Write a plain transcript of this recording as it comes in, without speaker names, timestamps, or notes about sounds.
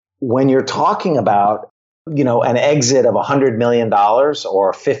when you're talking about, an exit of $100 million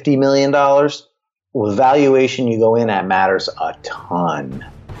or $50 million, with valuation you go in at matters a ton.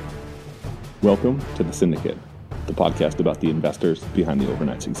 Welcome to The Syndicate, the podcast about the investors behind the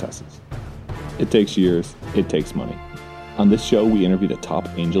overnight successes. It takes years, it takes money. On this show, we interview the top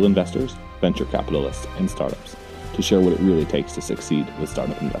angel investors, venture capitalists, and startups to share what it really takes to succeed with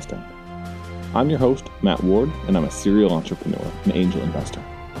startup investing. I'm your host, Matt Ward, and I'm a serial entrepreneur and angel investor.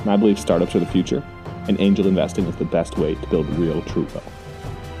 And I believe startups are the future, and angel investing is the best way to build real, true wealth.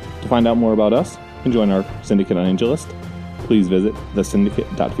 To find out more about us and join our Syndicate on AngelList, please visit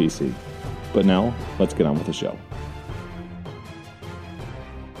thesyndicate.vc. But now, let's get on with the show.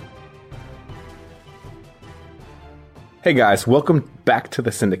 Hey guys, welcome back to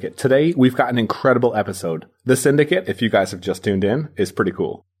The Syndicate. Today, we've got an incredible episode. The Syndicate, if you guys have just tuned in, is pretty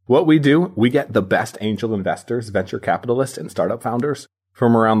cool. What we do, we get the best angel investors, venture capitalists, and startup founders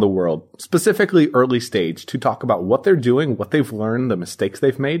from around the world, specifically early stage, to talk about what they're doing, what they've learned, the mistakes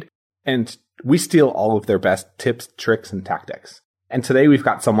they've made, and we steal all of their best tips, tricks, and tactics. And today we've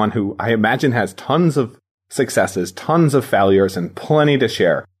got someone who I imagine has tons of successes, tons of failures, and plenty to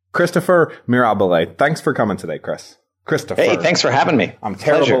share. Christopher Mirabile. Thanks for coming today, Chris. Christopher. Hey, thanks for having me. I'm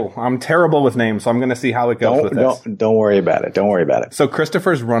terrible. Pleasure. I'm terrible with names, so I'm going to see how it goes with this. Don't worry about it. Don't worry about it. So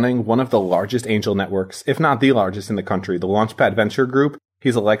Christopher's running one of the largest angel networks, if not the largest in the country, the LaunchPad Venture Group.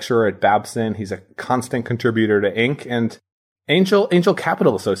 He's a lecturer at Babson. He's a constant contributor to Inc. and Angel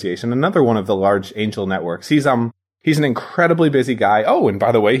Capital Association, another one of the large angel networks. He's an incredibly busy guy. Oh, and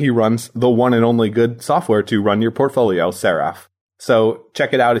by the way, he runs the one and only good software to run your portfolio, Seraph. So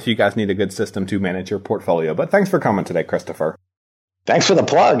check it out if you guys need a good system to manage your portfolio. But thanks for coming today, Christopher. Thanks for the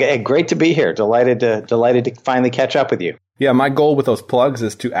plug. Hey, great to be here. Delighted to finally catch up with you. Yeah, my goal with those plugs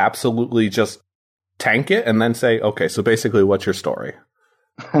is to absolutely just tank it and then say, okay, so basically, what's your story?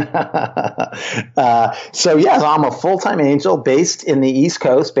 So I'm a full-time angel based in the East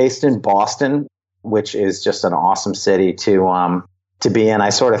Coast, based in Boston, which is just an awesome city to be in. I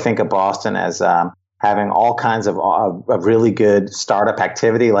sort of think of Boston as having all kinds of really good startup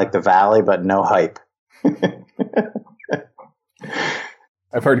activity like the Valley, but no hype.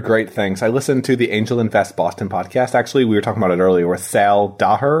 I've heard great things. I listened to the Angel Invest Boston podcast. Actually, we were talking about it earlier with Sal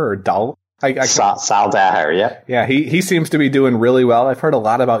Daher or Dal. Sal Daher, yeah. Yeah, he seems to be doing really well. I've heard a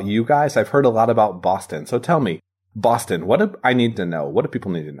lot about you guys. I've heard a lot about Boston. So tell me, Boston, what do I need to know? What do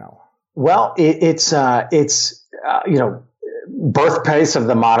people need to know? Well, it's birthplace of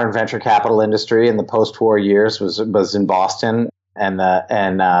the modern venture capital industry in the post-war years was in Boston, and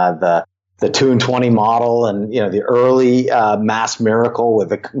the 2 and 20 model, and the early mass miracle with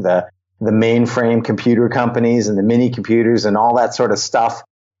the mainframe computer companies and the mini computers and all that sort of stuff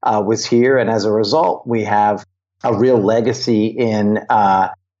was here. And as a result, we have a real legacy in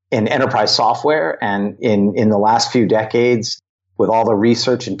enterprise software, and in the last few decades, with all the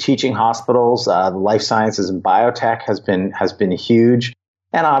research and teaching hospitals, the life sciences and biotech has been huge.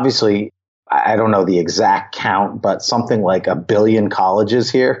 And obviously, I don't know the exact count, but something like 1 billion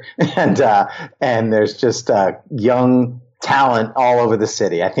colleges here. And there's just young talent all over the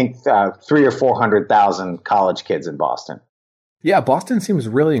city. I think 300,000 or 400,000 college kids in Boston. Yeah, Boston seems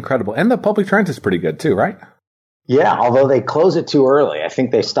really incredible. And the public transit is pretty good too, right? Yeah, although they close it too early. I think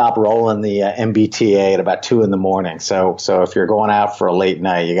they stop rolling the MBTA at about 2 a.m. So if you're going out for a late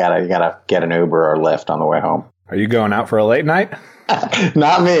night, you gotta get an Uber or Lyft on the way home. Are you going out for a late night?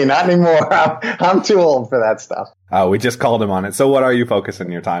 Not me, not anymore. I'm too old for that stuff. Oh, we just called him on it. So what are you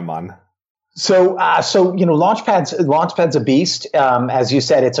focusing your time on? So LaunchPad's a beast. As you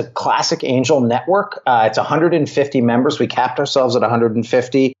said, it's a classic angel network. It's 150 members. We capped ourselves at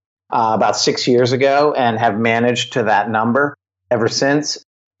 150. About 6 years ago, and have managed to that number ever since.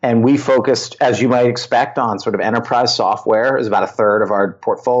 And we focused, as you might expect, on sort of enterprise software is about 1/3 of our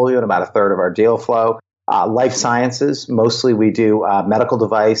portfolio and about 1/3 of our deal flow. Life sciences, mostly we do medical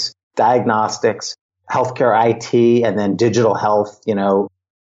device, diagnostics, healthcare IT, and then digital health,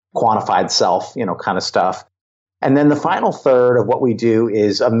 quantified self, kind of stuff. And then the final 1/3 of what we do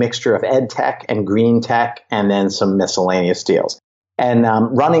is a mixture of ed tech and green tech, and then some miscellaneous deals. And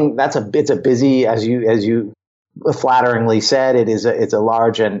it's a busy, as you flatteringly said, it's a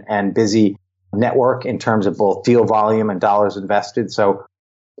large and busy network in terms of both deal volume and dollars invested. So,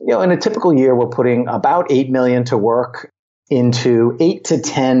 in a typical year, we're putting about $8 million to work into 8 to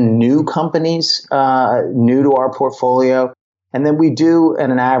 10 new companies, new to our portfolio. And then we do, in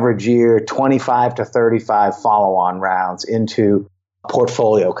an average year, 25 to 35 follow-on rounds into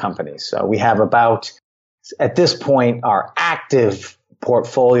portfolio companies. So we have about, at this point, our active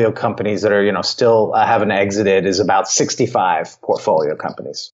portfolio companies that are, still haven't exited is about 65 portfolio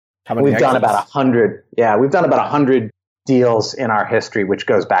companies. How many We've exits? done about 100. Yeah, we've done about 100 deals in our history, which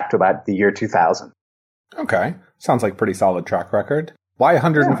goes back to about the year 2000. Okay. Sounds like pretty solid track record. Why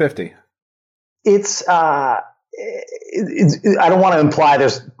 150? Yeah. It's, I don't want to imply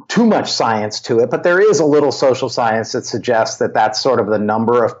there's too much science to it, but there is a little social science that suggests that that's sort of the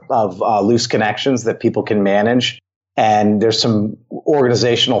number of loose connections that people can manage. And there's some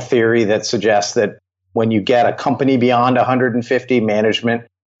organizational theory that suggests that when you get a company beyond 150, management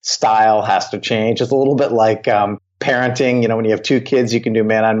style has to change. It's a little bit like parenting. You know, when you have 2 kids, you can do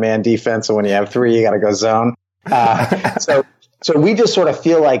man-on-man defense. And when you have 3, you got to go zone. So we just sort of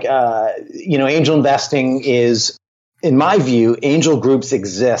feel like, angel investing is, in my view, angel groups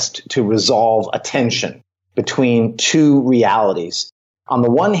exist to resolve a tension between 2 realities. On the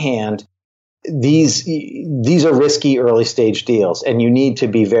one hand, these are risky early stage deals, and you need to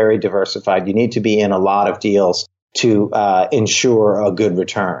be very diversified. You need to be in a lot of deals to ensure a good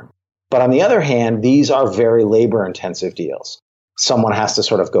return. But on the other hand, these are very labor intensive deals. Someone has to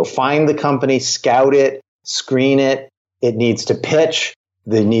sort of go find the company, scout it, screen it. It needs to pitch.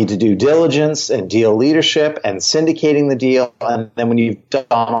 They need to do diligence and deal leadership and syndicating the deal. And then when you've done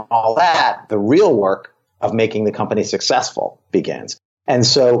all that, the real work of making the company successful begins. And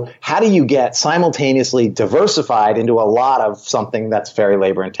so how do you get simultaneously diversified into a lot of something that's very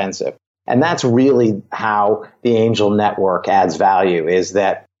labor intensive? And that's really how the angel network adds value, is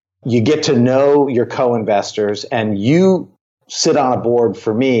that you get to know your co-investors, and you sit on a board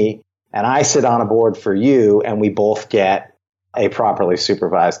for me and I sit on a board for you, and we both get two properly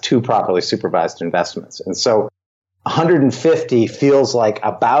supervised investments. And so 150 feels like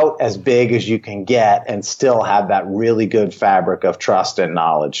about as big as you can get and still have that really good fabric of trust and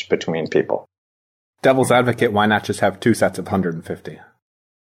knowledge between people. Devil's advocate, why not just have 2 sets of 150?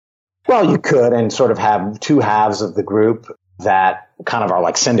 Well, you could, and sort of have 2 halves of the group that kind of are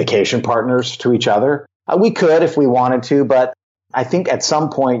like syndication partners to each other. We could if we wanted to, but I think at some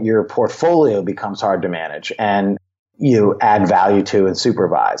point your portfolio becomes hard to manage and you add value to and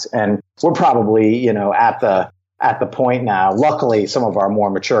supervise. And we're probably, at the point now, luckily some of our more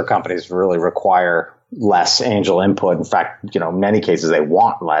mature companies really require less angel input. In fact, in many cases they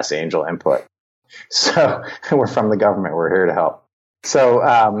want less angel input. So we're from the government. We're here to help.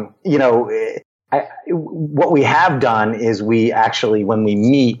 So, what we have done is we actually, when we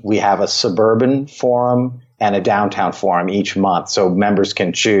meet, we have a suburban forum and a downtown forum each month. So members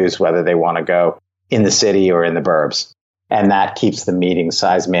can choose whether they want to go in the city or in the burbs. And that keeps the meeting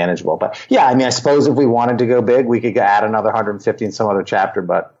size manageable. But yeah, I suppose if we wanted to go big, we could add another 150 in some other chapter,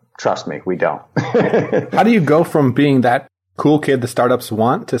 but trust me, we don't. How do you go from being that cool kid the startups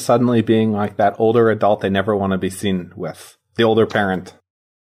want to suddenly being like that older adult they never want to be seen with, the older parent?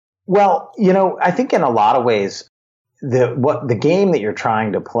 Well, I think in a lot of ways, the game that you're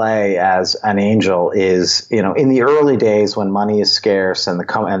trying to play as an angel is, in the early days when money is scarce and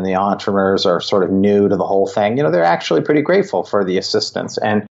the entrepreneurs are sort of new to the whole thing, they're actually pretty grateful for the assistance.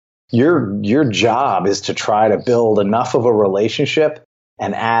 And your job is to try to build enough of a relationship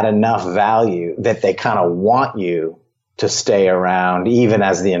and add enough value that they kind of want you to stay around, even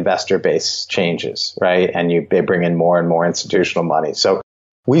as the investor base changes, right? And they bring in more and more institutional money. So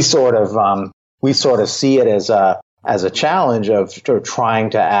we sort of see it as a challenge of trying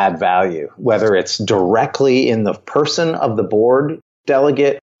to add value, whether it's directly in the person of the board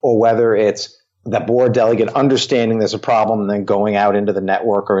delegate or whether it's the board delegate understanding there's a problem and then going out into the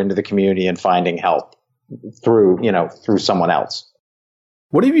network or into the community and finding help through someone else.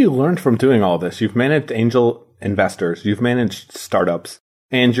 What have you learned from doing all this? You've managed angel investors, you've managed startups,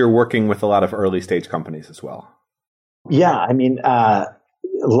 and you're working with a lot of early stage companies as well. Yeah,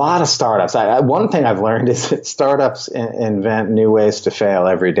 a lot of startups. One thing I've learned is that startups invent new ways to fail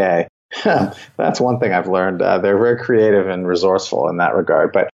every day. That's one thing I've learned. They're very creative and resourceful in that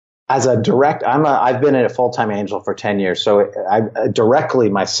regard. But as a direct, I've been a full-time angel for 10 years. So I directly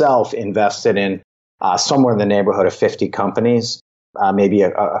myself invested in somewhere in the neighborhood of 50 companies, maybe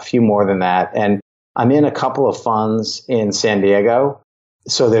a few more than that. And I'm in a couple of funds in San Diego.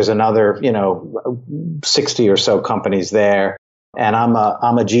 So there's another, 60 or so companies there. And I'm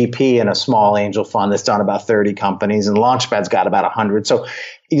a GP in a small angel fund that's done about 30 companies, and LaunchPad's got about 100. So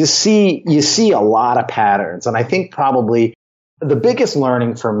you see a lot of patterns. And I think probably the biggest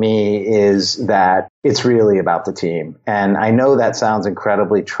learning for me is that it's really about the team. And I know that sounds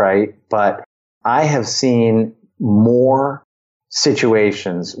incredibly trite, but I have seen more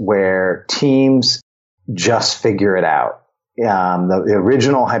situations where teams just figure it out. The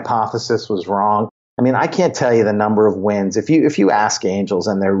original hypothesis was wrong. I can't tell you the number of wins. If you ask angels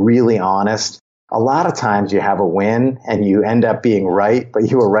and they're really honest, a lot of times you have a win and you end up being right, but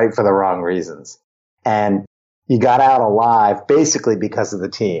you were right for the wrong reasons. And you got out alive basically because of the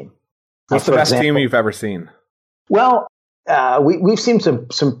team. What's the best team you've ever seen? Well, we've seen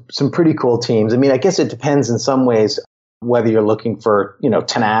some pretty cool teams. I mean, I guess it depends in some ways whether you're looking for,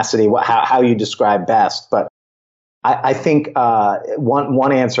 tenacity, how you describe best. But I think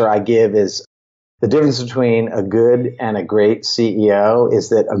one answer I give is the difference between a good and a great CEO is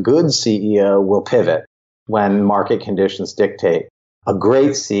that a good CEO will pivot when market conditions dictate. A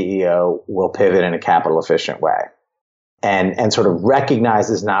great CEO will pivot in a capital efficient way and sort of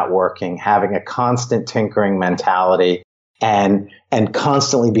recognizes not working, having a constant tinkering mentality and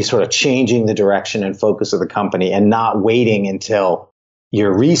constantly be sort of changing the direction and focus of the company and not waiting until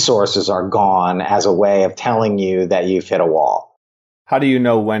your resources are gone as a way of telling you that you've hit a wall. How do you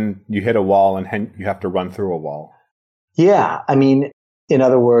know when you hit a wall and you have to run through a wall? Yeah, I mean, in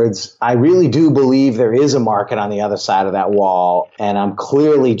other words, I really do believe there is a market on the other side of that wall, and I'm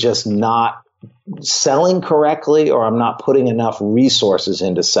clearly just not selling correctly, or I'm not putting enough resources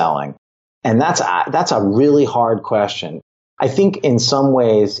into selling. And that's a really hard question. I think in some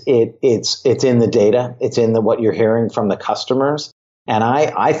ways it's in the data, it's in what you're hearing from the customers. And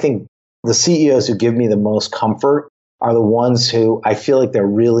I think the CEOs who give me the most comfort are the ones who I feel like they're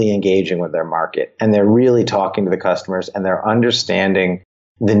really engaging with their market and they're really talking to the customers and they're understanding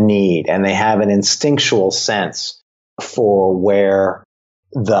the need and they have an instinctual sense for where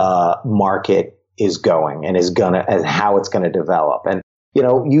the market is going and and how it's going to develop. And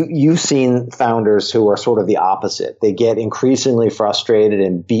you've seen founders who are sort of the opposite. They get increasingly frustrated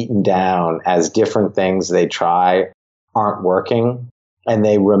and beaten down as different things they try aren't working, and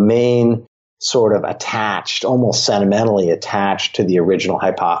they remain sort of attached, almost sentimentally attached to the original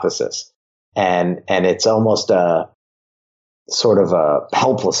hypothesis. And it's almost a sort of a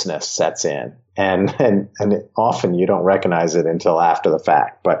helplessness sets in. And often you don't recognize it until after the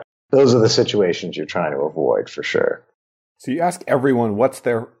fact. But those are the situations you're trying to avoid for sure. So you ask everyone what's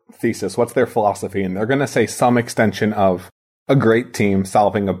their thesis, what's their philosophy, and they're going to say some extension of a great team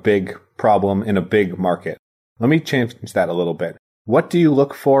solving a big problem in a big market. Let me change that a little bit. What do you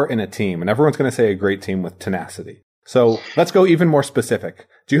look for in a team? And everyone's going to say a great team with tenacity. So let's go even more specific.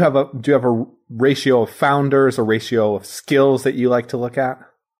 Do you have a ratio of founders, a ratio of skills that you like to look at?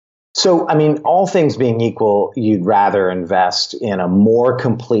 So, I mean, all things being equal, you'd rather invest in a more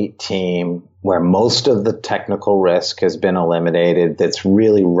complete team where most of the technical risk has been eliminated, that's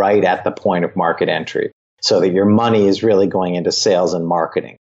really right at the point of market entry, so that your money is really going into sales and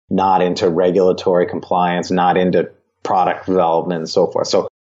marketing, not into regulatory compliance, not into product development and so forth. So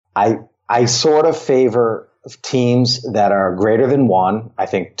I sort of favor teams that are greater than one. I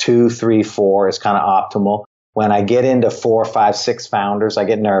think 2, 3, 4 is kind of optimal. When I get into 4, 5, 6 founders, I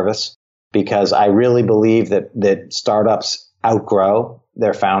get nervous because I really believe that startups outgrow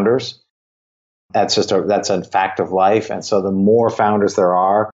their founders. That's a fact of life. And so the more founders there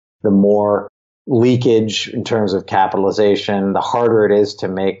are, the more leakage in terms of capitalization, the harder it is to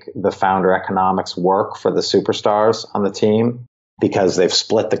make the founder economics work for the superstars on the team because they've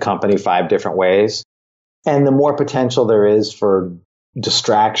split the company 5 different ways. And the more potential there is for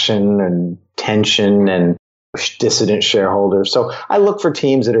distraction and tension and dissident shareholders. So I look for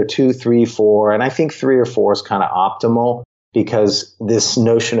teams that are 2, 3, 4, and I think 3 or 4 is kind of optimal because this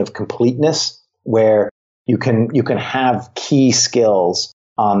notion of completeness where you can have key skills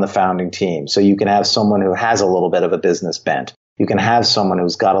on the founding team. So you can have someone who has a little bit of a business bent. You can have someone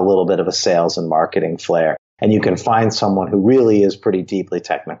who's got a little bit of a sales and marketing flair. And you can find someone who really is pretty deeply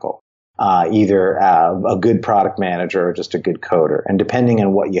technical, either a good product manager or just a good coder. And depending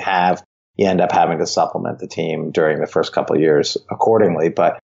on what you have, you end up having to supplement the team during the first couple of years accordingly.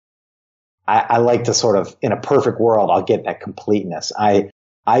 But I like to sort of, in a perfect world, I'll get that completeness. I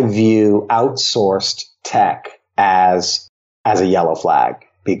view outsourced tech as a yellow flag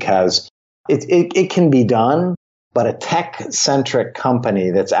because it can be done, but a tech-centric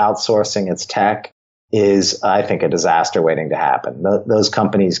company that's outsourcing its tech is, I think, a disaster waiting to happen. Those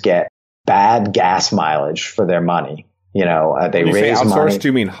companies get bad gas mileage for their money. They when you raise say outsource, money. do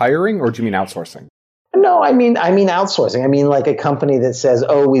you mean hiring or do you mean outsourcing? No, I mean outsourcing. I mean like a company that says,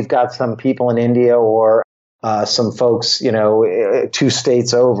 "Oh, we've got some people in India or some folks, 2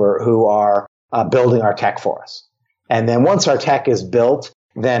 states over who are building our tech for us." And then once our tech is built,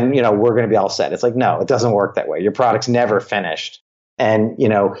 then, we're going to be all set. It's like, no, it doesn't work that way. Your product's never finished. And,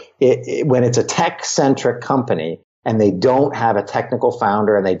 when it's a tech-centric company and they don't have a technical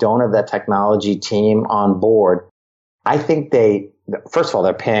founder and they don't have that technology team on board, I think first of all,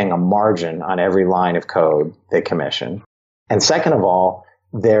 they're paying a margin on every line of code they commission. And second of all,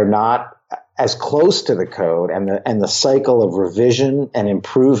 they're not as close to the code, and the cycle of revision and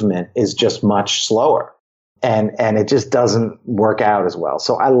improvement is just much slower. And it just doesn't work out as well.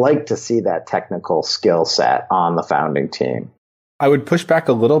 So I like to see that technical skill set on the founding team. I would push back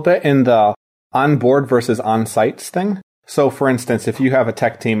a little bit in the on-board versus on-sites thing. So for instance, if you have a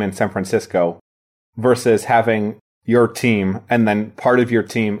tech team in San Francisco versus having your team and then part of your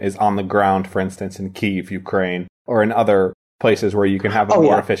team is on the ground, for instance, in Kyiv, Ukraine, or in other places where you can have a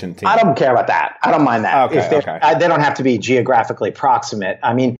more efficient team. I don't care about that. I don't mind that. Okay, they don't have to be geographically proximate.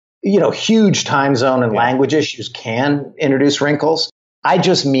 I mean, huge time zone and language issues can introduce wrinkles. I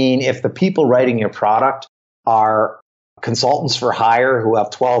just mean if the people writing your product are consultants for hire who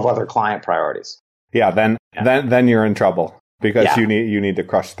have 12 other client priorities. Then you're in trouble because you need to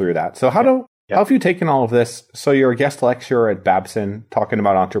crush through that. So how have you taken all of this? So you're a guest lecturer at Babson talking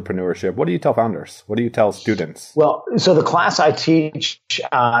about entrepreneurship. What do you tell founders? What do you tell students? Well, so the class I teach,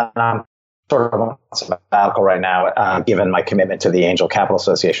 I'm sort of on sabbatical right now, given my commitment to the Angel Capital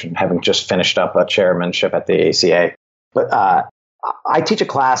Association, having just finished up a chairmanship at the ACA. But I teach a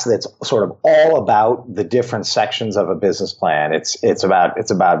class that's sort of all about the different sections of a business plan. It's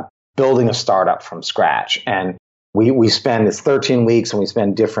about building a startup from scratch. And it's 13 weeks and we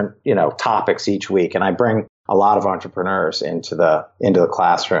spend different, topics each week. And I bring a lot of entrepreneurs into the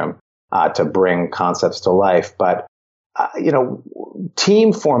classroom, to bring concepts to life. But,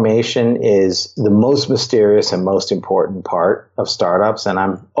 team formation is the most mysterious and most important part of startups. And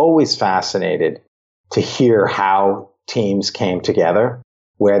I'm always fascinated to hear how teams came together,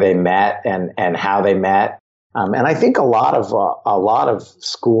 where they met and how they met. And I think a lot of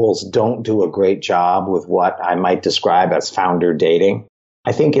schools don't do a great job with what I might describe as founder dating.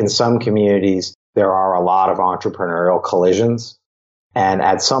 I think in some communities, there are a lot of entrepreneurial collisions. And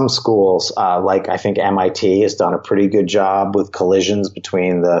at some schools, like I think MIT has done a pretty good job with collisions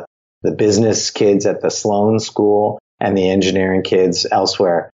between the business kids at the Sloan School and the engineering kids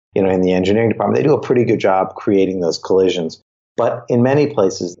elsewhere, in the engineering department. They do a pretty good job creating those collisions. But in many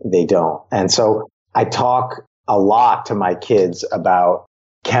places, they don't. And so I talk a lot to my kids about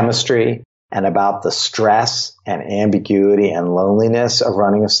chemistry and about the stress and ambiguity and loneliness of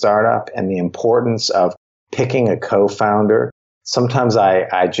running a startup and the importance of picking a co-founder. Sometimes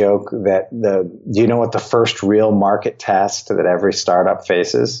I joke that do you know what the first real market test that every startup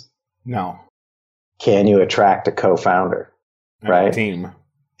faces? No. Can you attract a co-founder? Right? A team.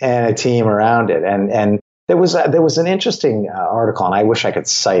 And a team around it. And there was an interesting article, and I wish I could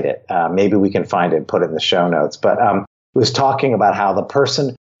cite it. Maybe we can find it and put it in the show notes. But it was talking about how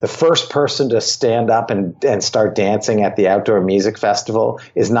the first person to stand up and start dancing at the outdoor music festival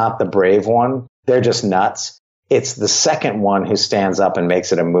is not the brave one. They're just nuts. It's the second one who stands up and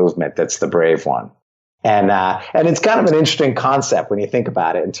makes it a movement that's the brave one. And it's kind of an interesting concept when you think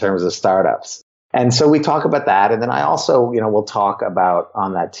about it in terms of startups. And so we talk about that. And then I also, we'll talk about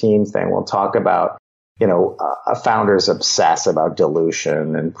on that team thing, we'll talk about, founders obsess about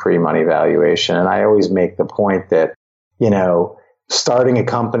dilution and pre-money valuation. And I always make the point that, starting a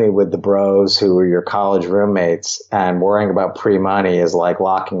company with the bros who are your college roommates and worrying about pre-money is like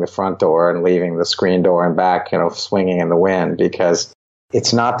locking the front door and leaving the screen door and back, swinging in the wind, because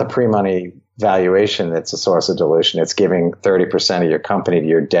it's not the pre-money valuation that's a source of dilution. It's giving 30% of your company to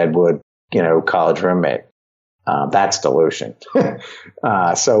your deadwood, college roommate. That's dilution.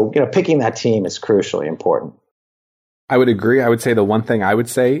 So, picking that team is crucially important. I would agree. I would say the one thing I would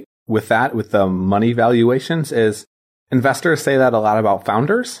say with the money valuations is investors say that a lot about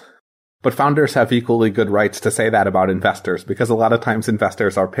founders, but founders have equally good rights to say that about investors, because a lot of times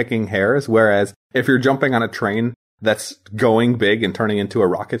investors are picking hairs. Whereas if you're jumping on a train that's going big and turning into a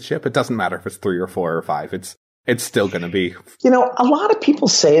rocket ship, it doesn't matter if it's 3 or 4 or 5. It's still going to be. A lot of people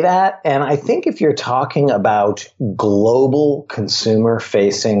say that. And I think if you're talking about global consumer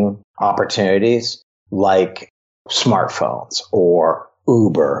facing opportunities like smartphones or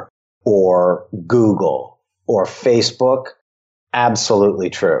Uber or Google or Facebook, absolutely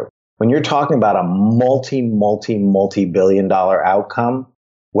true. When you're talking about a multi-billion dollar outcome,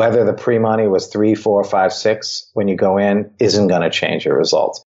 whether the pre-money was 3, 4, 5, 6 when you go in isn't going to change your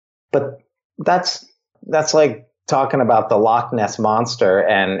results. But that's like talking about the Loch Ness Monster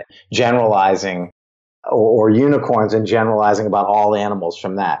and generalizing, or unicorns and generalizing about all animals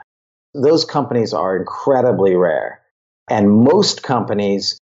from that. Those companies are incredibly rare. And most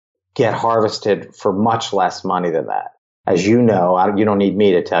companies get harvested for much less money than that. As you know, you don't need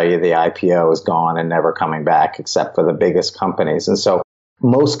me to tell you the IPO is gone and never coming back, except for the biggest companies. And so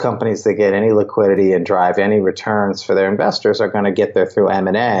most companies that get any liquidity and drive any returns for their investors are going to get there through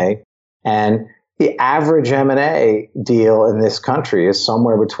M&A. And, the average M&A deal in this country is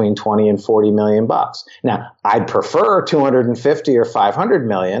somewhere between 20 and 40 million bucks. Now, I'd prefer 250 or 500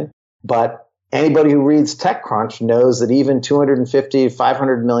 million, but anybody who reads TechCrunch knows that even 250,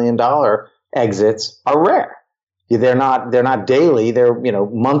 500 million dollar exits are rare. They're not daily, they're,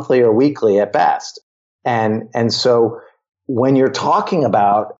 monthly or weekly at best. And so when you're talking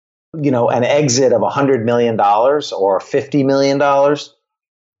about, an exit of $100 million or $50 million,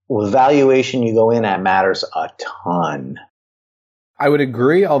 with valuation you go in at matters a ton. I would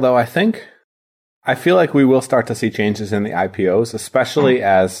agree, although I feel like we will start to see changes in the IPOs, especially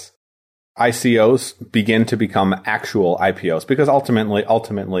as ICOs begin to become actual IPOs, because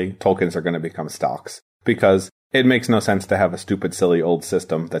ultimately tokens are going to become stocks, because it makes no sense to have a stupid, silly old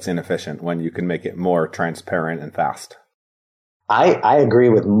system that's inefficient when you can make it more transparent and fast. I agree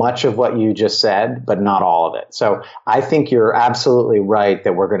with much of what you just said, but not all of it. So I think you're absolutely right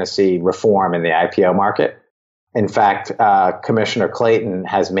that we're going to see reform in the IPO market. In fact, Commissioner Clayton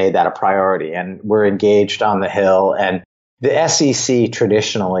has made that a priority, and we're engaged on the Hill. And the SEC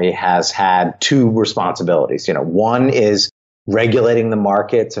traditionally has had two responsibilities. One is regulating the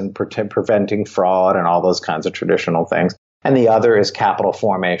markets and preventing fraud and all those kinds of traditional things. And the other is capital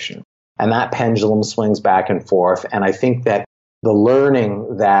formation. And that pendulum swings back and forth. And I think that the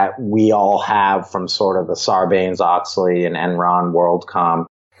learning that we all have from sort of the Sarbanes-Oxley and Enron WorldCom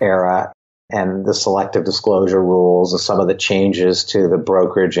era and the selective disclosure rules and some of the changes to the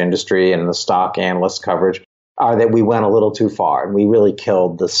brokerage industry and the stock analyst coverage are that we went a little too far and we really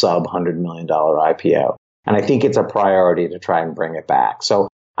killed the sub $100 million IPO. And I think it's a priority to try and bring it back. So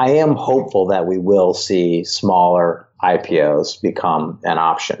I am hopeful that we will see smaller IPOs become an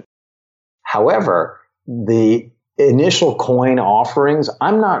option. However, the initial coin offerings,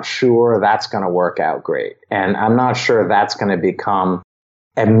 I'm not sure that's going to work out great. And I'm not sure that's going to become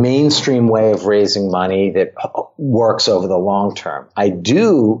a mainstream way of raising money that works over the long term. I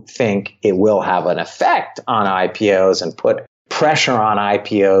do think it will have an effect on IPOs and put pressure on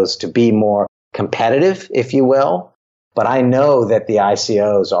IPOs to be more competitive, if you will. But I know that the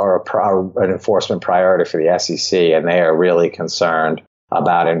ICOs are an enforcement priority for the SEC, and they are really concerned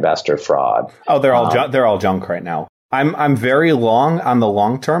about investor fraud. Oh, they're all junk right now. I'm very long on the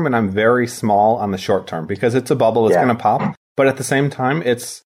long term, and I'm very small on the short term because it's a bubble that's going to pop. But at the same time,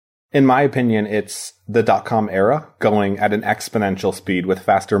 in my opinion, it's the .com era going at an exponential speed with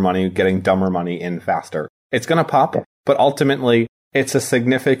faster money, getting dumber money in faster. It's going to pop, but ultimately, it's a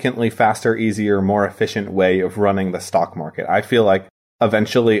significantly faster, easier, more efficient way of running the stock market. I feel like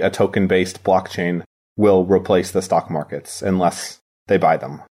eventually a token-based blockchain will replace the stock markets unless they buy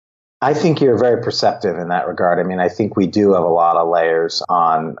them. I think you're very perceptive in that regard. I mean, I think we do have a lot of layers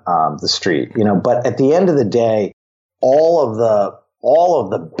on the street, but at the end of the day, all of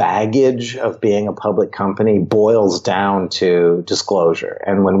the baggage of being a public company boils down to disclosure.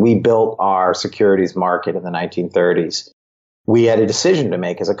 And when we built our securities market in the 1930s, we had a decision to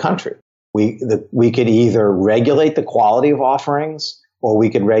make as a country. We could either regulate the quality of offerings or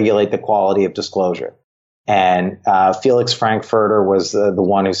we could regulate the quality of disclosure. And Felix Frankfurter was the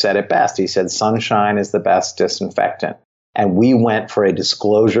one who said it best. He said, sunshine is the best disinfectant. And we went for a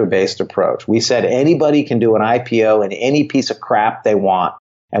disclosure-based approach. We said anybody can do an IPO in any piece of crap they want,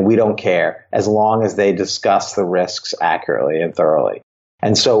 and we don't care as long as they discuss the risks accurately and thoroughly.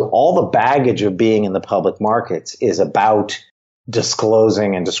 And so all the baggage of being in the public markets is about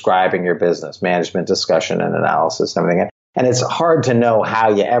disclosing and describing your business, management discussion and analysis and everything. And it's hard to know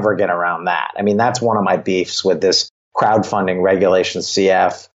how you ever get around that. I mean, that's one of my beefs with this crowdfunding regulation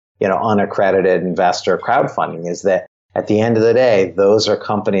CF, unaccredited investor crowdfunding, is that at the end of the day, those are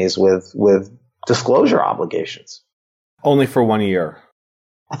companies with disclosure obligations. Only for 1 year.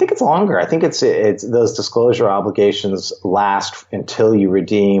 I think it's longer. I think it's those disclosure obligations last until you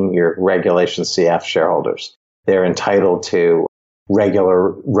redeem your regulation CF shareholders. They're entitled to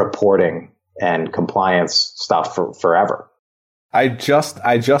regular reporting and compliance stuff forever. I just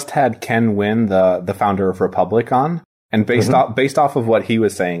had Ken Wynn, the founder of Republic, on, and based off of what he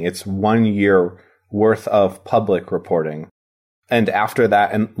was saying, it's 1 year worth of public reporting. And after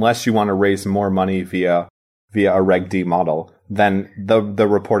that, unless you want to raise more money via a Reg D model, then the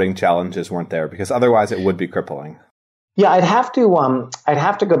reporting challenges weren't there, because otherwise it would be crippling. Yeah, I'd have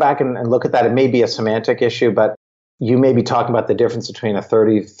to go back and look at that. It may be a semantic issue, but you may be talking about the difference between a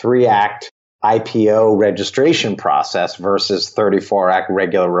 33-act IPO registration process versus 34-act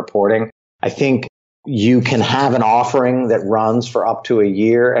regular reporting. I think you can have an offering that runs for up to a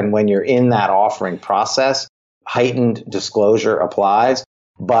year, and when you're in that offering process, heightened disclosure applies.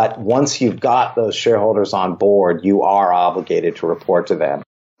 But once you've got those shareholders on board, you are obligated to report to them.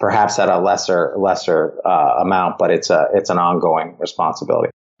 perhaps at a lesser amount, but it's an ongoing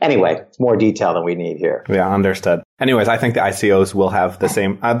responsibility. Anyway, it's more detail than we need here. Yeah, understood. Anyways, I think the ICOs will have the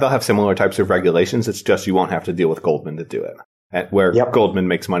same, they'll have similar types of regulations. It's just you won't have to deal with Goldman to do it. Where Goldman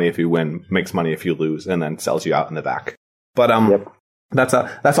makes money if you win, makes money if you lose, and then sells you out in the back. But that's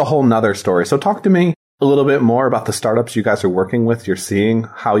a whole nother story. So talk to me a little bit more about the startups you guys are working with, you're seeing,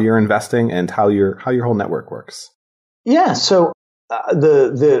 how you're investing, and how your whole network works. Yeah, so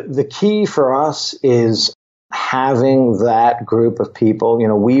the key for us is having that group of people.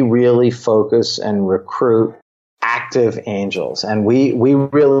 We really focus and recruit active angels, and we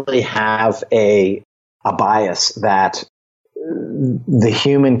really have a bias that the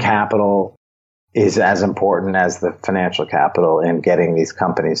human capital is as important as the financial capital in getting these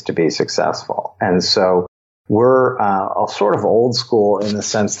companies to be successful. And so we're sort of old school in the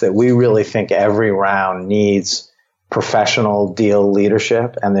sense that we really think every round needs professional deal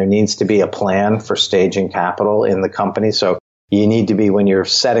leadership, and there needs to be a plan for staging capital in the company. So you need to be, when you're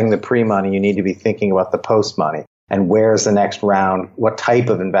setting the pre-money, you need to be thinking about the post-money and where's the next round, what type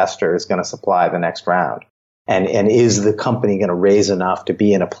of investor is going to supply the next round. And is the company going to raise enough to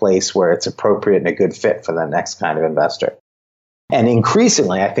be in a place where it's appropriate and a good fit for the next kind of investor? And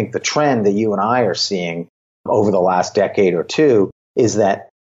increasingly, I think the trend that you and I are seeing over the last decade or two is that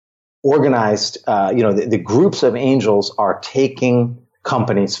organized, the groups of angels are taking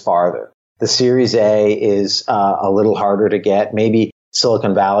companies farther. The Series A is a little harder to get. Maybe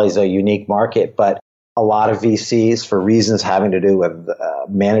Silicon Valley is a unique market, but a lot of VCs, for reasons having to do with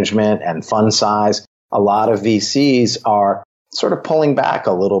management and fund size, a lot of VCs are sort of pulling back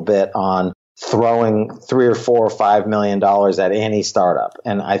a little bit on throwing $3 or $4 or $5 million at any startup.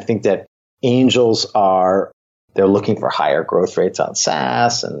 And I think that angels they're looking for higher growth rates on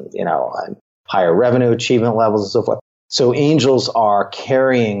SaaS and higher revenue achievement levels and so forth. So angels are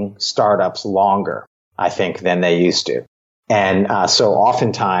carrying startups longer, I think, than they used to. And so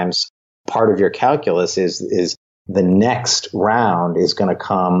oftentimes part of your calculus is the next round is going to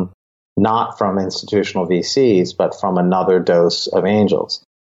come not from institutional VCs, but from another dose of angels.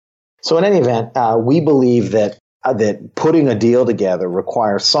 So in any event, we believe that putting a deal together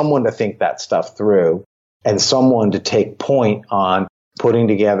requires someone to think that stuff through and someone to take point on putting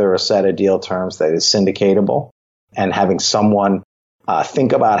together a set of deal terms that is syndicatable, and having someone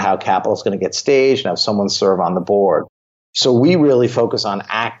think about how capital is going to get staged and have someone serve on the board. So we really focus on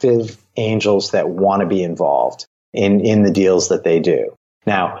active angels that want to be involved in the deals that they do.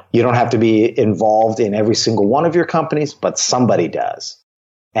 Now, you don't have to be involved in every single one of your companies, but somebody does.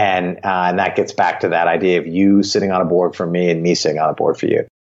 And that gets back to that idea of you sitting on a board for me and me sitting on a board for you.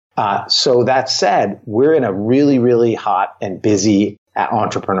 So that said, we're in a really, really hot and busy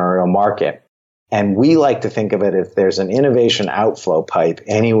entrepreneurial market. And we like to think of it, if there's an innovation outflow pipe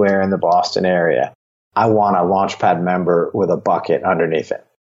anywhere in the Boston area, I want a LaunchPad member with a bucket underneath it.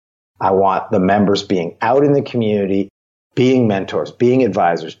 I want the members being out in the community, being mentors, being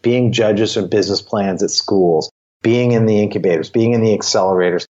advisors, being judges of business plans at schools, being in the incubators, being in the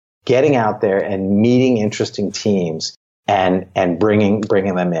accelerators, getting out there and meeting interesting teams and bringing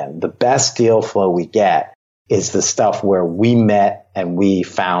them in. The best deal flow we get is the stuff where we met and we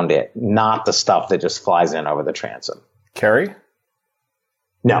found it, not the stuff that just flies in over the transom. Carrie?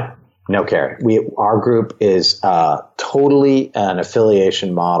 No, Carrie. Our group is totally an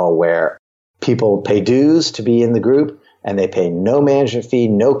affiliation model where people pay dues to be in the group, and they pay no management fee,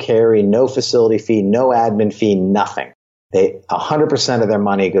 no carry, no facility fee, no admin fee, nothing. 100% of their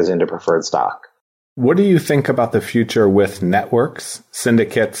money goes into preferred stock. What do you think about the future with networks,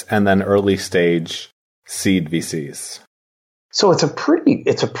 syndicates, and then early stage seed VCs? So it's a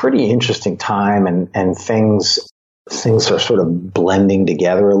pretty interesting time, and things are sort of blending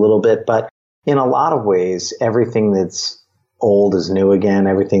together a little bit. But in a lot of ways, everything that's old is new again.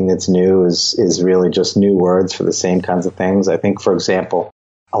 Everything that's new is really just new words for the same kinds of things. I think, for example,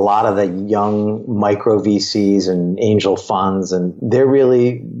 a lot of the young micro VCs and angel funds, and they're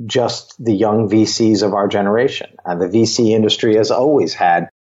really just the young VCs of our generation. The VC industry has always had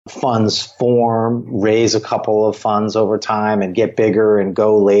funds form, raise a couple of funds over time and get bigger and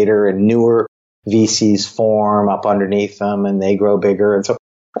go later, and newer VCs form up underneath them and they grow bigger. And so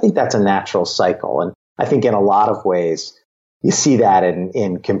I think that's a natural cycle. And I think in a lot of ways, you see that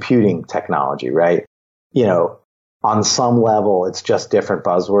in computing technology, right? On some level, it's just different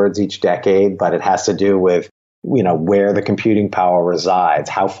buzzwords each decade, but it has to do with, where the computing power resides,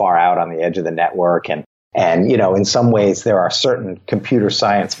 how far out on the edge of the network. And in some ways, there are certain computer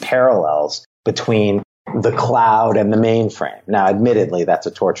science parallels between the cloud and the mainframe. Now, admittedly, that's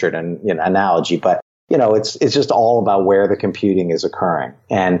a tortured analogy, but it's just all about where the computing is occurring.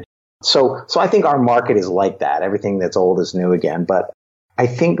 And so I think our market is like that. Everything that's old is new again. But I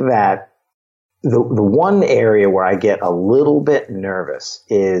think that the one area where I get a little bit nervous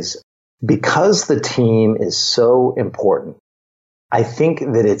is because the team is so important. I think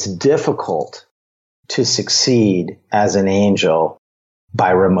that it's difficult to succeed as an angel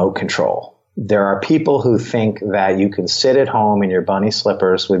by remote control. There are people who think that you can sit at home in your bunny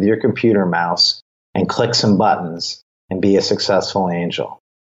slippers with your computer mouse and click some buttons and be a successful angel.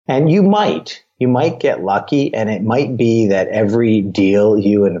 And you might get lucky, and it might be that every deal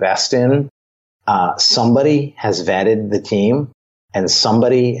you invest in, somebody has vetted the team, and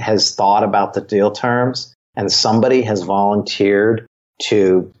somebody has thought about the deal terms, and somebody has volunteered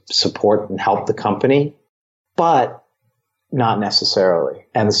to support and help the company, but not necessarily.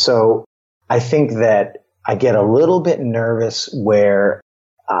 And so I think that I get a little bit nervous where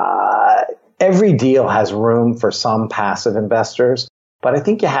every deal has room for some passive investors, but I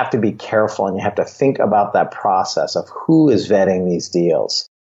think you have to be careful and you have to think about that process of who is vetting these deals.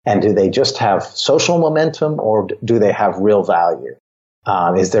 And do they just have social momentum, or do they have real value?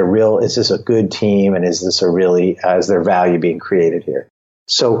 Is this a good team, and is there value being created here?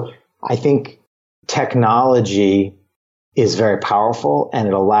 So I think technology is very powerful, and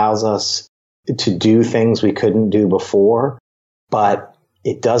it allows us to do things we couldn't do before, but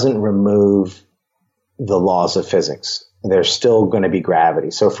it doesn't remove the laws of physics. There's still going to be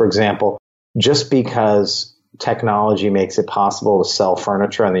gravity. So for example, just because technology makes it possible to sell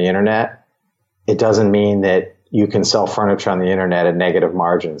furniture on the internet, it doesn't mean that you can sell furniture on the internet at negative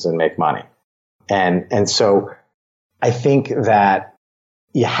margins and make money. And so I think that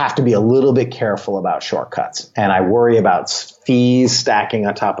you have to be a little bit careful about shortcuts. And I worry about fees stacking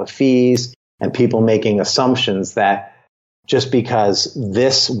on top of fees and people making assumptions that just because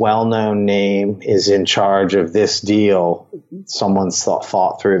this well-known name is in charge of this deal, someone's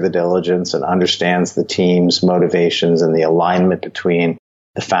thought through the diligence and understands the team's motivations and the alignment between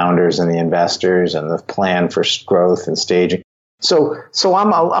the founders and the investors and the plan for growth and staging. So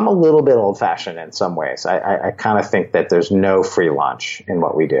I'm a little bit old-fashioned in some ways. I kind of think that there's no free lunch in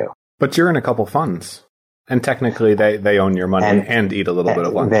what we do. But you're in a couple funds. And technically, they own your money and eat a little bit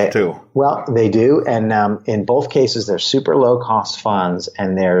of lunch, too. Well, they do. And in both cases, they're super low-cost funds.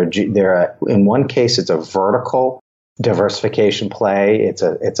 And in one case, it's a vertical diversification play. It's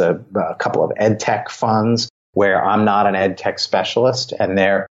a couple of ed tech funds where I'm not an ed tech specialist, and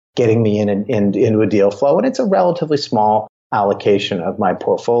they're getting me into a deal flow. And it's a relatively small allocation of my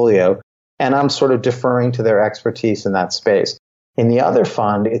portfolio. And I'm sort of deferring to their expertise in that space. In the other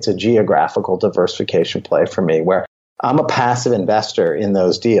fund, it's a geographical diversification play for me, where I'm a passive investor in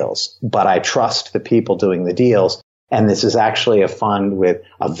those deals, but I trust the people doing the deals. And this is actually a fund with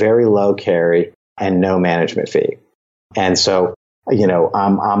a very low carry and no management fee. And so,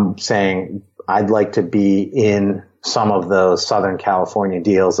 I'm saying I'd like to be in some of those Southern California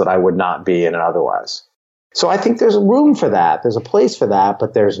deals that I would not be in otherwise. So I think there's room for that. There's a place for that,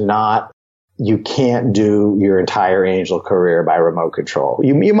 but there's not. You can't do your entire angel career by remote control.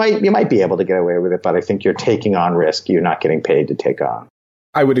 You might be able to get away with it, but I think you're taking on risk you're not getting paid to take on.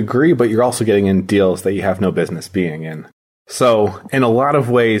 I would agree, but you're also getting in deals that you have no business being in. So in a lot of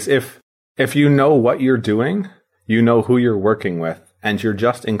ways, if you know what you're doing, you know who you're working with, and you're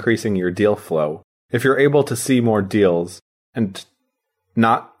just increasing your deal flow, if you're able to see more deals and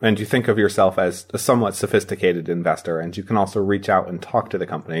you think of yourself as a somewhat sophisticated investor, and you can also reach out and talk to the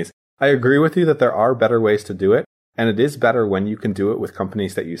companies, I agree with you that there are better ways to do it, and it is better when you can do it with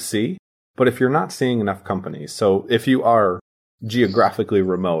companies that you see. But if you're not seeing enough companies, so if you are geographically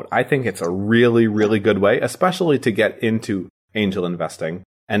remote, I think it's a really, really good way, especially to get into angel investing.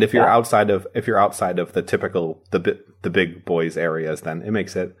 And if you're outside of the typical the big boys areas, then it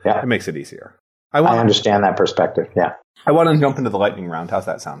makes it easier. I understand that perspective. Yeah. I want to jump into the lightning round. How's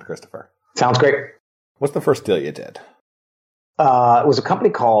that sound, Christopher? Sounds great. What's the first deal you did? It was a company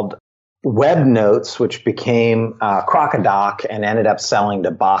called Web Notes, which became Crocodoc and ended up selling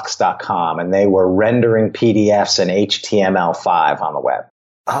to Box.com, and they were rendering PDFs in HTML5 on the web.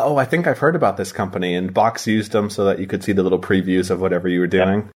 Oh, I think I've heard about this company, and Box used them so that you could see the little previews of whatever you were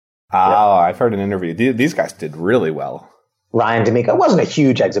doing. Yep. Oh, I've heard an interview. These guys did really well. Ryan D'Amico. It wasn't a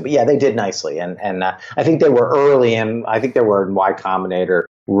huge exit, but yeah, they did nicely. And I think they were early in, I think they were in Y Combinator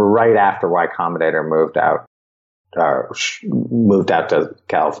right after Y Combinator moved out to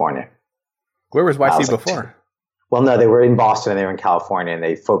California. Where was YC before? Well, no, they were in Boston and they were in California, and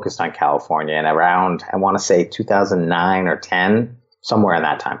they focused on California. And around, I want to say 2009 or 10, somewhere in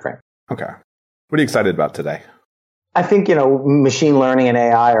that time frame. Okay. What are you excited about today? I think, machine learning and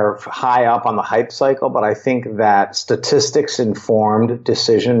AI are high up on the hype cycle, but I think that statistics informed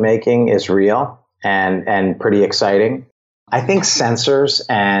decision making is real and pretty exciting. I think sensors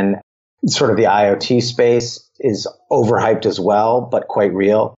and sort of the IoT space is overhyped as well, but quite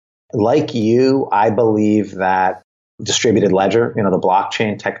real. Like you, I believe that distributed ledger, the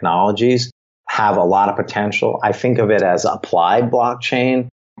blockchain technologies have a lot of potential. I think of it as applied blockchain.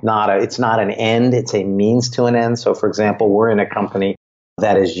 It's not an end, it's a means to an end. So for example, we're in a company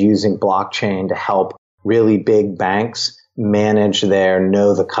that is using blockchain to help really big banks manage their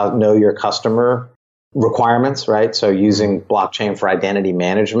know your customer requirements, right? So using blockchain for identity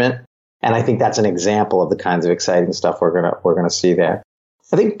management. And I think that's an example of the kinds of exciting stuff we're going to see there.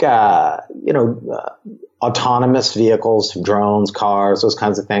 I think, autonomous vehicles, drones, cars, those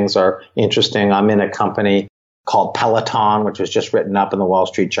kinds of things are interesting. I'm in a company called Peloton, which was just written up in the Wall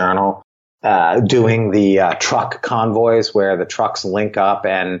Street Journal, doing the truck convoys where the trucks link up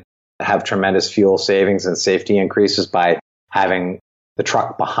and have tremendous fuel savings and safety increases by having the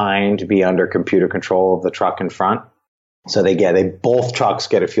truck behind be under computer control of the truck in front. So both trucks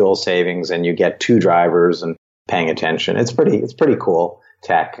get a fuel savings and you get two drivers and paying attention. It's pretty cool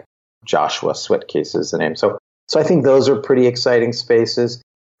tech. Joshua Switcase is the name. So I think those are pretty exciting spaces.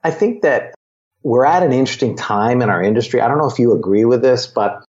 I think that we're at an interesting time in our industry. I don't know if you agree with this,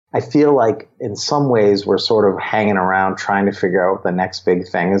 but I feel like in some ways we're sort of hanging around trying to figure out what the next big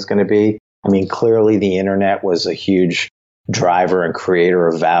thing is going to be. I mean, clearly the internet was a huge driver and creator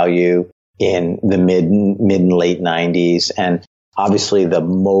of value in the mid and late 90s. And obviously the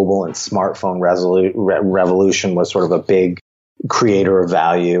mobile and smartphone revolution was sort of a big creator of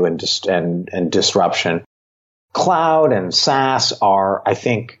value and disruption. Cloud and SaaS are, I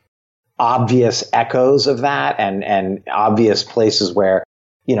think, obvious echoes of that and obvious places where,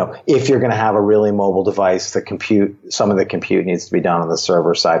 if you're going to have a really mobile device, some of the compute needs to be done on the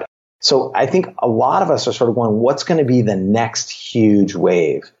server side. So I think a lot of us are sort of going, what's going to be the next huge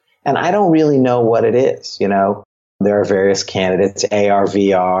wave? And I don't really know what it is. There are various candidates, AR,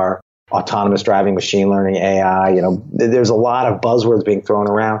 VR, autonomous driving, machine learning, AI. There's a lot of buzzwords being thrown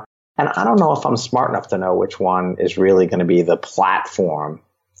around. And I don't know if I'm smart enough to know which one is really going to be the platform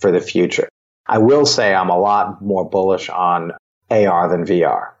for the future. I will say I'm a lot more bullish on AR than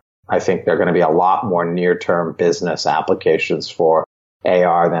VR. I think there are going to be a lot more near-term business applications for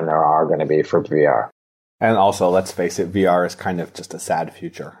AR than there are going to be for VR. And also, let's face it, VR is kind of just a sad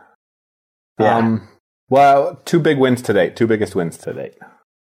future. Yeah. Well, two biggest wins to date.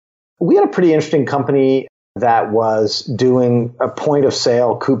 We had a pretty interesting company that was doing a point of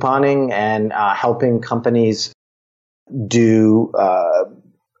sale couponing and helping companies do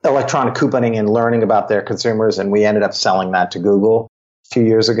electronic couponing and learning about their consumers. And we ended up selling that to Google a few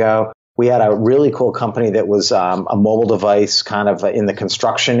years ago. We had a really cool company that was a mobile device kind of in the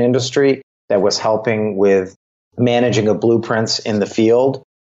construction industry that was helping with managing of blueprints in the field.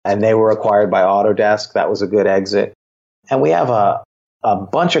 And they were acquired by Autodesk. That was a good exit. And we have a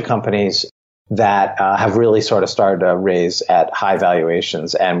bunch of companies that have really sort of started to raise at high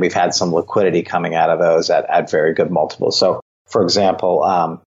valuations. And we've had some liquidity coming out of those at very good multiples. So, for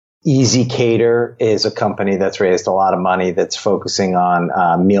example, Easy Cater is a company that's raised a lot of money that's focusing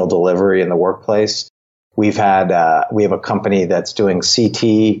on meal delivery in the workplace. We have a company that's doing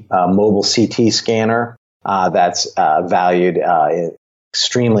mobile CT scanner that's valued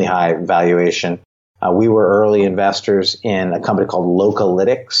extremely high valuation. We were early investors in a company called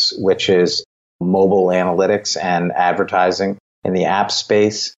Localytics, which is mobile analytics and advertising in the app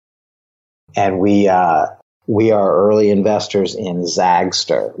space. And we are early investors in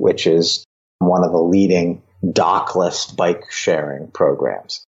Zagster, which is one of the leading dockless bike sharing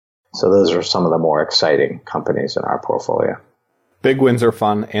programs. So those are some of the more exciting companies in our portfolio. Big wins are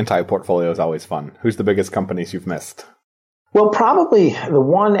fun. Anti-portfolio is always fun. Who's the biggest companies you've missed? Well, probably the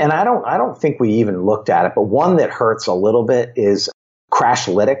one, and I don't think we even looked at it, but one that hurts a little bit is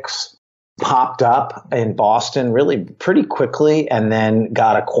Crashlytics. Popped up in Boston really pretty quickly and then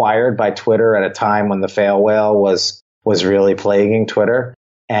got acquired by Twitter at a time when the fail whale was really plaguing Twitter.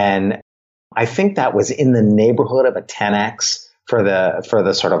 And I think that was in the neighborhood of a 10x for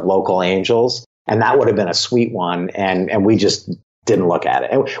the sort of local angels. And that would have been a sweet one. And we just didn't look at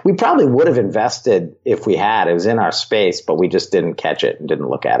it. And we probably would have invested if we had. It was in our space, but we just didn't catch it and didn't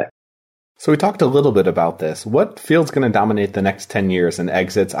look at it. So we talked a little bit about this. What field's going to dominate the next 10 years in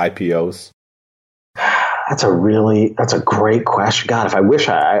exits, IPOs? That's a great question. God,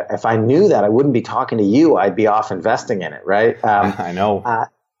 if I knew that, I wouldn't be talking to you. I'd be off investing in it, right? I know.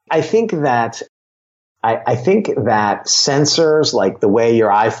 I think that sensors, like the way your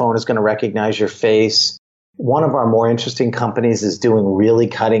iPhone is going to recognize your face, One of our more interesting companies is doing really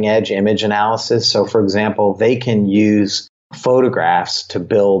cutting edge image analysis. So for example, they can use photographs to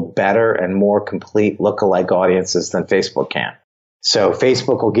build better and more complete lookalike audiences than Facebook can. So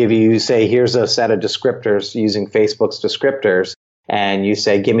Facebook will give you, say, here's a set of descriptors using Facebook's descriptors, and you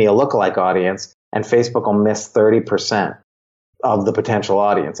say, give me a lookalike audience, and Facebook will miss 30% of the potential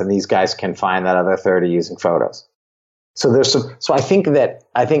audience. And these guys can find that other 30 using photos. So so I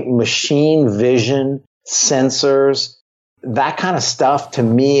think machine vision, sensors, that kind of stuff, to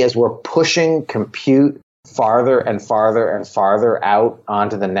me, as we're pushing compute farther and farther and farther out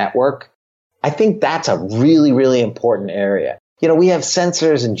onto the network, I think that's a really, really important area. We have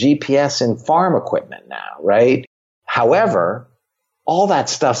sensors and GPS in farm equipment now, right? However, all that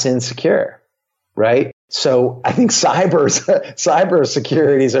stuff's insecure, right? So I think cyber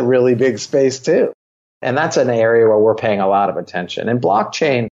security is a really big space too. And that's an area where we're paying a lot of attention. And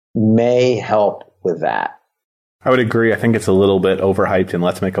blockchain may help with that. I would agree. I think it's a little bit overhyped, and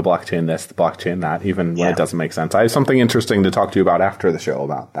let's make a blockchain this, the blockchain that, even when it doesn't make sense. I have something interesting to talk to you about after the show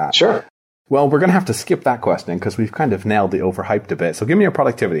about that. Sure. Well, we're going to have to skip that question because we've kind of nailed the overhyped a bit. So give me a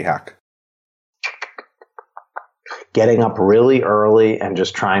productivity hack. Getting up really early and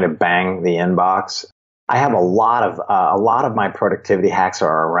just trying to bang the inbox. I have a lot of my productivity hacks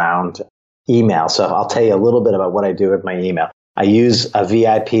are around email. So I'll tell you a little bit about what I do with my email. I use a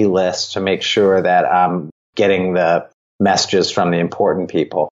VIP list to make sure that I'm getting the messages from the important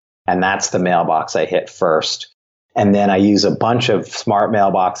people. And that's the mailbox I hit first. And then I use a bunch of smart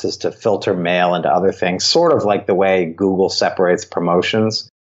mailboxes to filter mail into other things, sort of like the way Google separates promotions.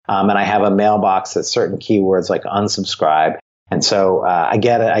 And I have a mailbox that's certain keywords like unsubscribe. And so I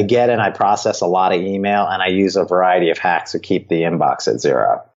get and I process a lot of email, and I use a variety of hacks to keep the inbox at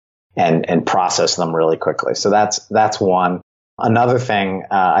zero and process them really quickly. So that's one. Another thing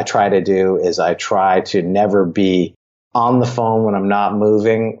I try to do is I try to never be on the phone when I'm not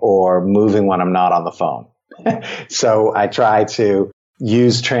moving or moving when I'm not on the phone. So I try to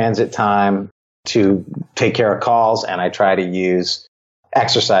use transit time to take care of calls, and I try to use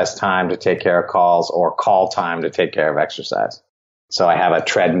exercise time to take care of calls, or call time to take care of exercise. So I have a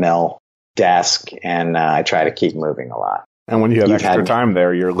treadmill desk, and I try to keep moving a lot. And when you have extra time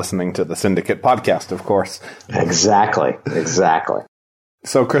there, you're listening to the Syndicate podcast, of course. Exactly.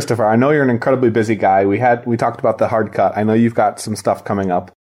 So Christopher, I know you're an incredibly busy guy. We talked about the hard cut. I know you've got some stuff coming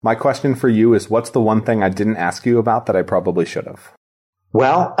up. My question for you is, what's the one thing I didn't ask you about that I probably should have?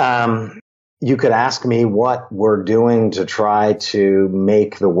 Well, you could ask me what we're doing to try to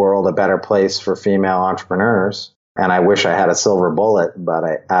make the world a better place for female entrepreneurs. And I wish I had a silver bullet, but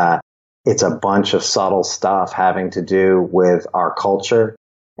it's a bunch of subtle stuff having to do with our culture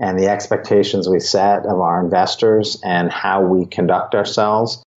and the expectations we set of our investors and how we conduct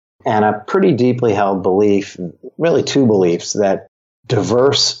ourselves. And a pretty deeply held belief, really two beliefs, that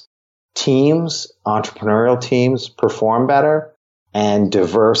diverse teams, entrepreneurial teams, perform better, and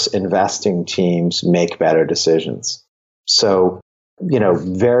diverse investing teams make better decisions. So,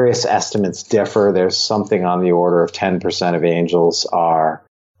 various estimates differ. There's something on the order of 10% of angels are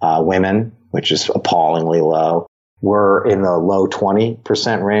women, which is appallingly low. We're in the low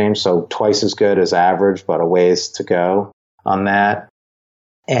 20% range, so twice as good as average, but a ways to go on that.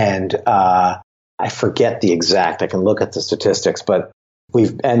 And I forget the exact, I can look at the statistics, but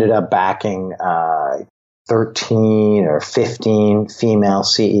we've ended up backing 13 or 15 female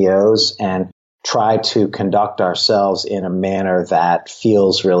CEOs and try to conduct ourselves in a manner that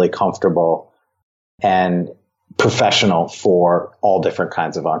feels really comfortable and professional for all different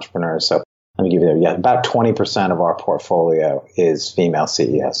kinds of entrepreneurs. So let me give you about 20% of our portfolio is female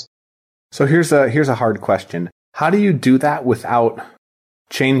CEOs. So here's a hard question. How do you do that without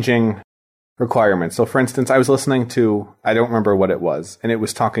changing requirements? So for instance, I was listening to, I don't remember what it was, and it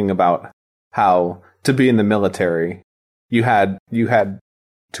was talking about how to be in the military, you had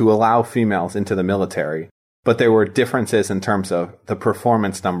to allow females into the military, but there were differences in terms of the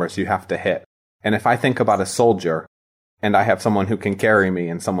performance numbers you have to hit. And if I think about a soldier and I have someone who can carry me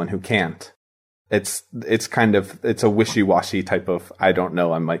and someone who can't, it's a wishy-washy type of, I don't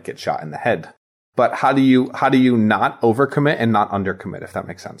know, I might get shot in the head. But how do you not overcommit and not undercommit, if that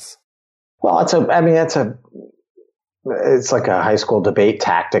makes sense? Well, it's like a high school debate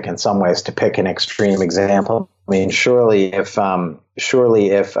tactic in some ways to pick an extreme example. I mean, surely if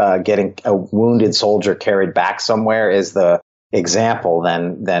getting a wounded soldier carried back somewhere is the example,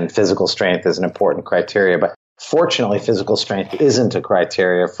 then physical strength is an important criteria. But fortunately, physical strength isn't a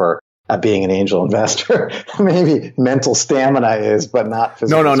criteria for being an angel investor. Maybe mental stamina is, but not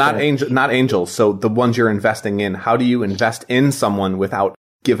physical strength. Not angels. So the ones you're investing in, how do you invest in someone without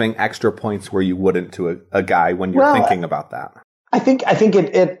giving extra points where you wouldn't to a guy when you're thinking about that? I think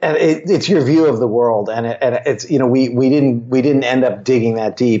it's your view of the world, and it's we didn't end up digging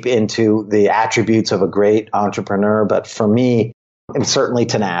that deep into the attributes of a great entrepreneur, but for me, and certainly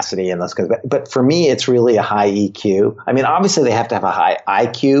tenacity and those kinds. But for me, it's really a high EQ. I mean, obviously they have to have a high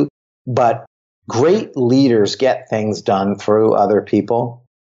IQ, but great leaders get things done through other people,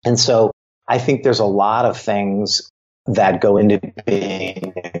 and so I think there's a lot of things that go into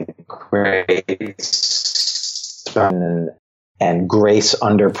being great and grace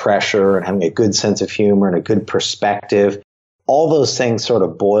under pressure and having a good sense of humor and a good perspective. All those things sort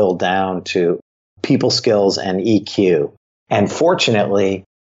of boil down to people skills and EQ. And fortunately,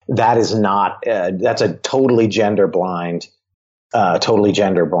 that is not, that's a totally gender blind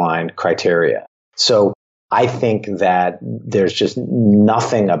criteria. So I think that there's just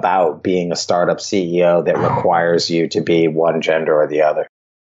nothing about being a startup CEO that requires you to be one gender or the other.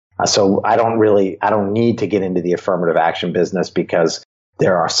 So I don't need to get into the affirmative action business because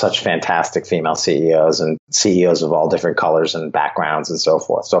there are such fantastic female CEOs and CEOs of all different colors and backgrounds and so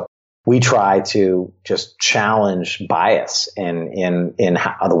forth. So we try to just challenge bias in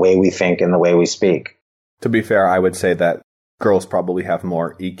how, the way we think and the way we speak. To be fair, I would say that girls probably have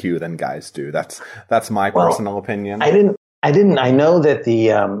more EQ than guys do. That's my personal opinion. I know that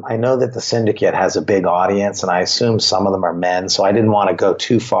the syndicate has a big audience, and I assume some of them are men. So I didn't want to go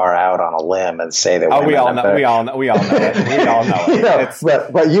too far out on a limb and say that. Oh, we all know it. We all know it.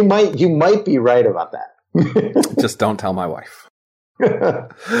 But you might be right about that. Just don't tell my wife.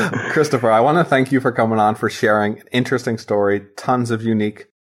 Christopher, I want to thank you for coming on, for sharing an interesting story, tons of unique,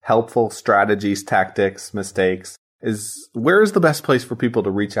 helpful strategies, tactics, mistakes. Where is the best place for people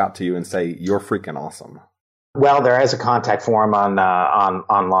to reach out to you and say you're freaking awesome? Well, there is a contact form on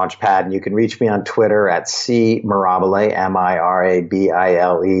LaunchPad, and you can reach me on Twitter at @Mirabile,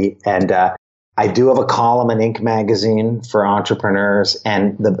 Mirabile, and I do have a column in Inc. magazine for entrepreneurs,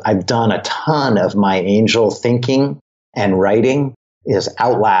 and I've done a ton of my angel thinking and writing is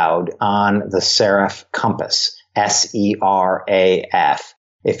out loud on the Seraph Compass, SERAF.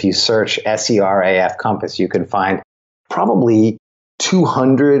 If you search SERAF Compass, you can find probably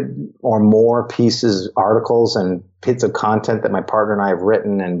 200 or more articles and bits of content that my partner and I have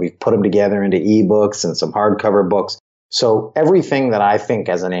written, and we've put them together into ebooks and some hardcover books. So everything that I think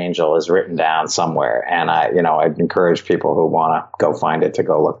as an angel is written down somewhere, and I'd encourage people who want to go find it to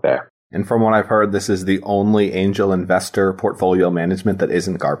go look there. And from what I've heard, this is the only angel investor portfolio management that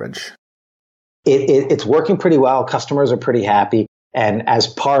isn't garbage. It's working pretty well. Customers are pretty happy. And as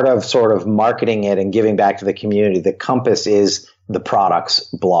part of sort of marketing it and giving back to the community, the Compass is the product's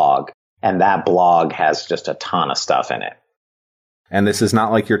blog. And that blog has just a ton of stuff in it. And this is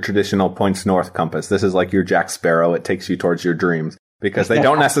not like your traditional points north compass. This is like your Jack Sparrow. It takes you towards your dreams because they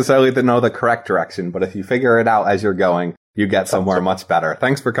don't necessarily know the correct direction. But if you figure it out as you're going, you get somewhere much better.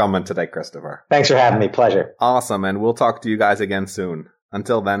 Thanks for coming today, Christopher. Thanks for having me. Pleasure. Awesome. And we'll talk to you guys again soon.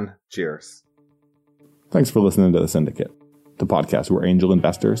 Until then, cheers. Thanks for listening to The Syndicate, the podcast where angel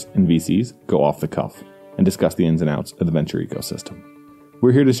investors and VCs go off the cuff and discuss the ins and outs of the venture ecosystem.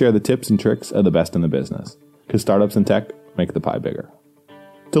 We're here to share the tips and tricks of the best in the business, because startups and tech make the pie bigger.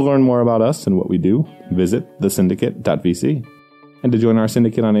 To learn more about us and what we do, visit thesyndicate.vc. And to join our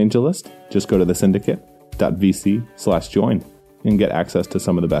syndicate on AngelList, just go to thesyndicate.vc/join and get access to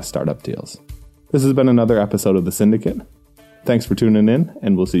some of the best startup deals. This has been another episode of The Syndicate. Thanks for tuning in,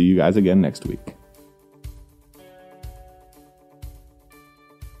 and we'll see you guys again next week.